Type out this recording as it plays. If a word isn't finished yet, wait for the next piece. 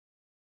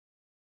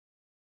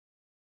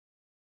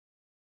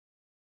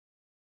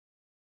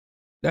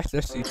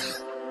Let's see.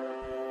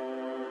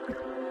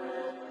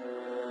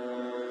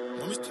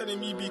 Mommy's telling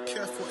me be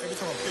careful every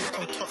time a big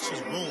tongue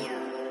touches road.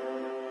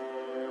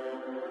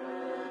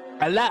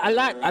 I ain't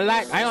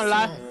gonna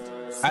lie.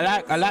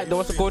 I like the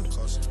what's it called?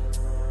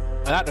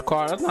 I like the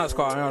car. That's not a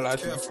car, I ain't gonna lie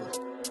to you.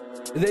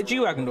 Is it a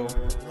G-Wagon though?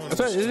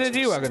 Is it a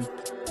G-Wagon?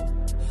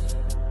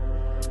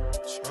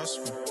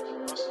 Trust me.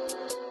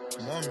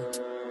 Mommy,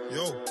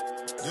 yo,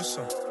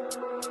 listen.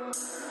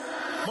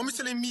 Mommy's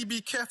telling me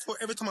be careful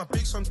every time my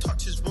big son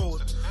touches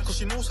road. Cause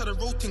she knows how the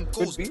road thing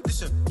goes.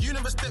 Listen, you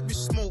never step with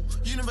smoke.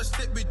 You never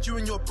step with you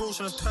and your bros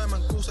on the time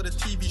and goes to the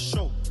TV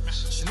show.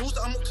 She knows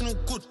that I'm up to no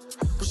good,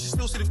 but she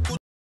still see the good.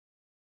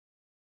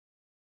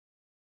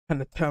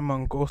 And the time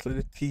man goes to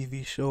the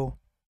TV show.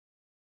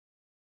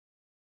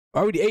 I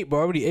already ate, bro.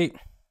 I already ate.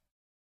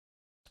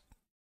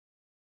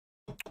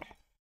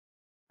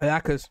 I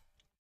like us.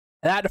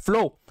 I like the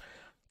flow.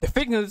 The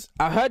thing is,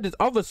 I heard this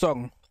other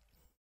song,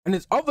 and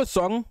this other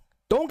song,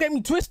 don't get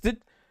me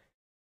twisted.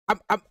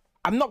 I'm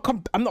not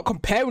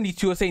comparing these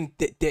two or saying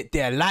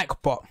they're alike,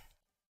 but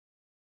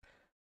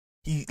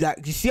you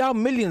see how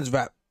Millions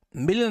rap.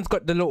 Millions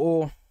got the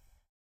little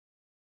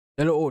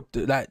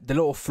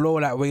flow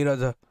like where he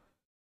does a.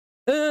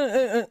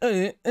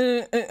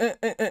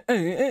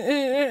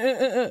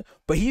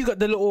 But he's got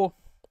the little.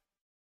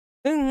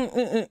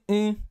 I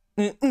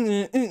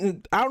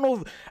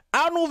don't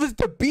know if it's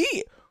the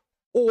beat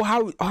or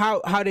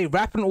how they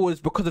rapping, or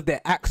it's because of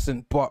their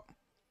accent. But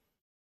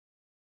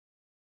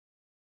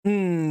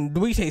do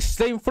we say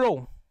same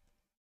flow?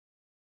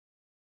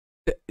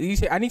 You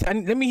say I need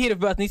let me hear the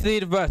verse. I need to hear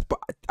the verse. But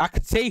I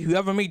could say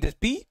whoever made this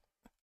beat,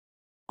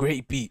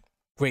 great beat.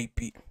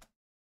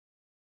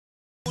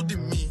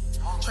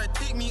 Try to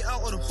take me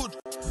out of the hood,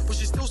 but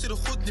she still see the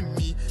hood in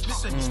me.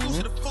 Listen, you still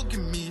see the fog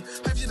in me.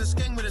 Have you seen the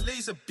skeng with a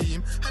laser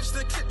beam? Have you seen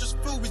the clip just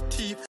filled with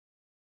teeth?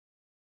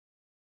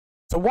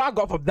 So what I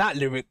got from that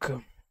lyric,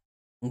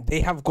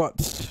 they have got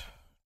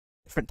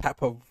different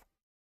type of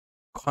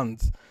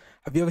cons.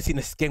 Have you ever seen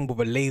a skeng with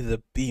a laser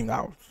beam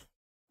out?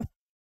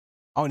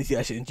 I only see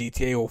that shit in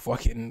GTA or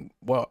fucking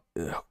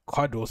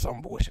COD or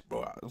some bullshit,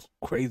 bro. That was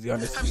crazy,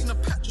 honestly. Have you seen a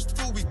patch just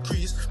filled with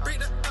grease? Break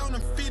that down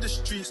and feed the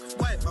streets.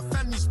 Why? My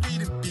family's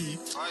feeding B.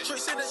 She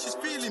said that she's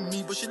feeling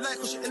me, but she like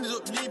how she ended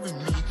up leaving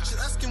me. She's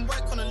asking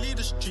why can't I leave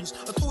the streets?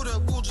 I told her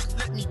will just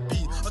let me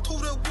be. I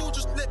told her will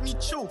just let me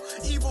chill.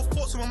 Evil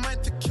thoughts in my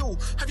mind to kill.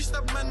 Have you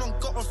stabbed man on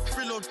got a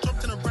thrill or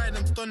jumped in a ride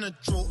and done a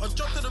drill? I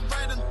jumped in a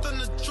ride and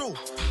done a drill.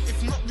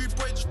 If not, rude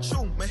boy, just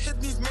chill. My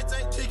head needs meds,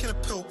 I ain't taking a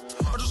pill.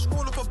 I just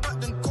roll up her back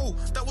then go.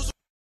 That was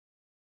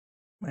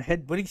my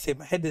head. What do you say?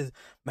 My head is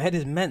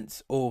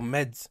meds or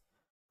meds.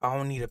 I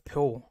don't need a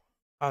pill.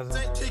 I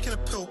ain't taking a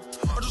pill.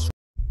 I just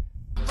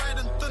ride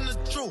and done a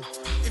drill.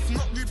 If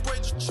not, rude boy,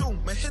 just chill.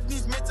 My head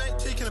needs meds, I ain't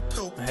taking a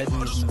pill. I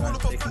just roll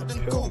up her back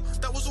then go.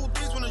 That was all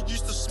days when I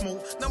used to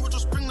smoke. Now we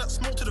just bring that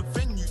smoke to the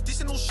venue. This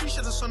ain't no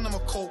shisha, the sun, I'm a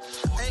cold.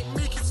 I ain't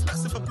making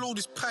snacks if I blow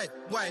this pipe.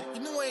 Why?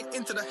 You know I ain't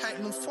into the hype.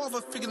 No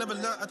father figure never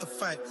learned how to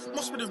fight.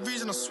 Must be the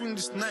reason I swing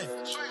this knife.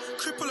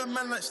 Cripple a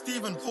man like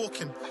Stephen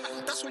Hawking.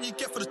 That's what you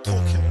get for the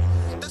talking.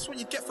 That's what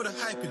you get for the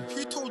hyping.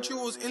 Who told you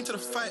I was into the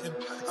fighting?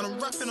 And I'm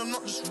rapping, I'm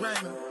not just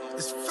rhyming.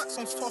 It's facts,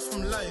 I'm far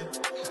from lying.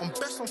 I'm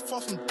best, I'm far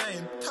from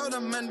dying. Tell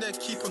the man there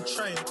keep on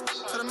trying.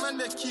 Tell the man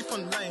there keep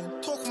on lying.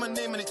 Talk my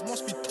name and it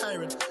must be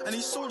tiring. And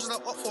these soldiers are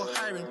up for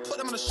hiring. Put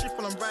them on the shift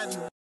while I'm riding.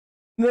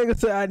 Nigga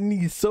said I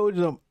need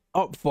soldiers, I'm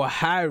up for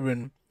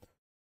hiring.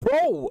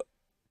 Bro,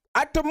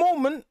 at the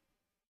moment,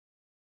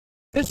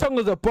 this song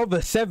is above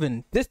a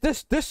 7.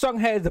 This song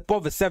here is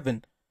above a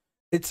 7.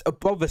 It's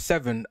above a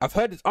 7. I've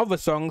heard his other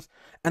songs,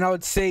 and I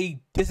would say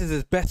this is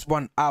his best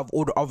one out of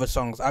all the other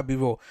songs. I'll be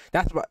real.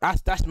 That's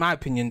my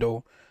opinion,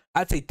 though.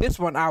 I'd say this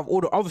one out of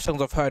all the other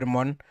songs I've heard him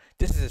on,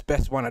 this is his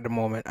best one at the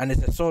moment, and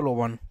it's a solo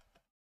one.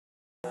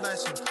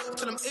 License.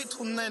 Tell them 8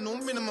 till 9, no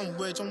minimum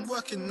wage. I'm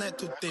working night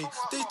till day.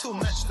 Day till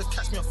night just to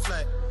catch me a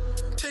flight.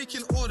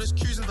 Taking orders,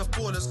 cruising the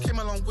borders. Came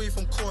a long way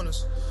from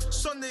corners.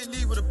 Sunday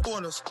leave with the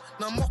ballers.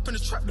 Now I'm up in the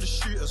trap with the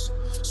shooters.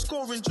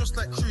 Scoring just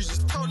like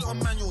cruisers. Tell little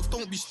manual,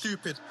 don't be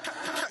stupid.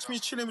 Catch me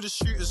chilling with the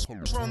shooters.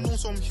 Round known,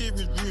 so I'm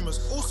hearing rumours.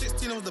 All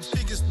 16 was the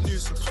biggest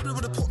nuisance. Probably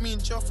would have put me in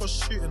jail for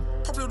shooting.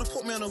 Probably would have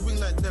put me on a wing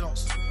like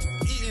Lennox.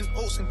 Eating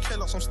oats and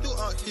Kellogg's. I'm still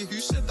out here.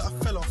 Who said that I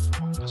fell off?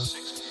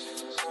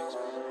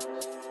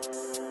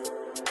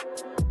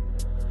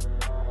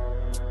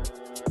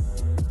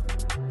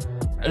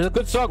 It's a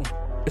good song.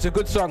 It's a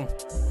good song.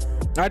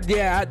 I'd give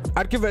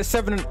it a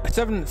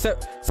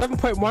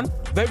 7.1.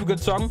 Very good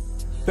song.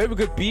 Very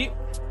good beat.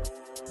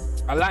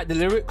 I like the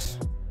lyrics.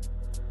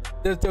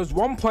 There was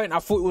one point I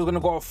thought it was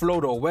gonna go off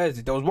flow though. Where is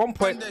it? There was one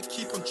point.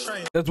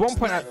 There's one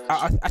point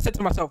I said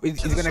to myself,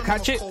 is he gonna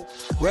catch it?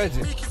 Where is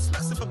it? It's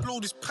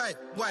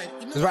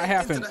right here,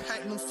 I think. I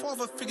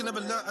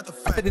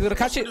said he's gonna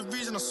catch it.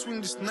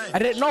 I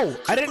didn't know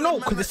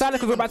because the sound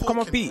like it was about to come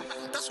off beat.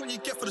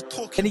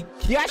 And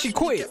he actually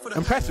caught it.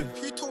 Impressive.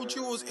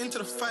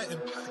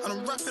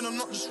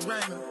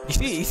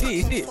 You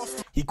see it.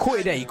 He caught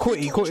it there. He caught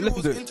it.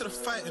 Listen to it.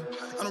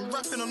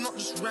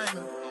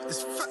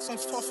 It's facts, I'm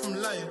far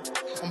from lying.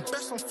 I'm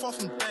best, I'm far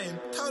from dying.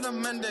 Tell the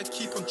man there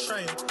keep on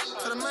trying.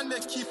 Tell the man there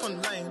keep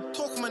on lying.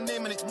 Talk my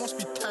name and it must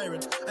be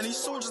tiring. And these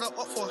soldiers are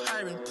up for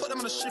hiring. Put them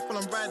on a ship when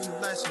I'm riding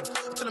license.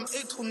 I tell them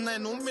 8 till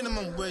 9, no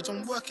minimum wage.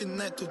 I'm working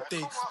night till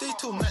day. Day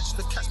till night just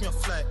to catch me a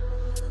flight.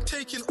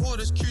 Taking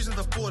orders, cruising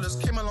the borders.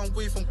 Came a long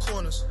way from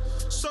corners.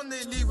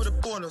 Sunday leave with the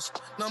ballers.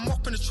 Now I'm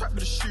up in the trap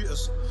with the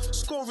shooters.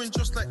 Scoring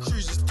just like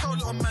cruisers. Tell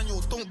little man, yo,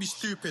 don't be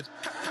stupid.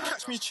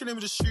 Catch me chilling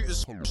with the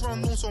shooters.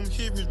 Round known, so I'm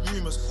hearing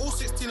rumours. All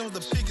 16 was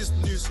the biggest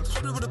nuisance.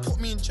 Probably would have put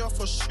me in jail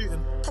for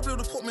shooting. Probably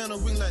would have put me on a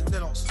wing like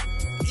Lennox.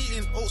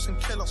 Eating oats and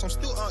Kellogg's. I'm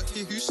still out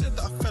here. Who said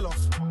that I fell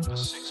off?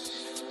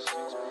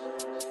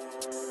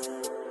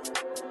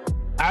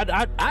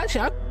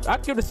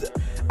 I'd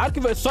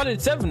give it a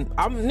solid 7.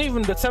 I'm not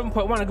even the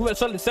 7.1. I give it a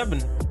solid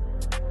 7.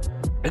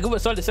 I give it a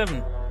solid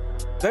 7.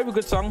 Very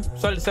good song.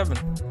 Solid 7.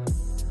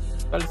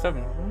 Solid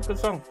 7. Good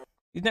song.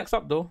 He's next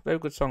up though. Very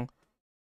good song.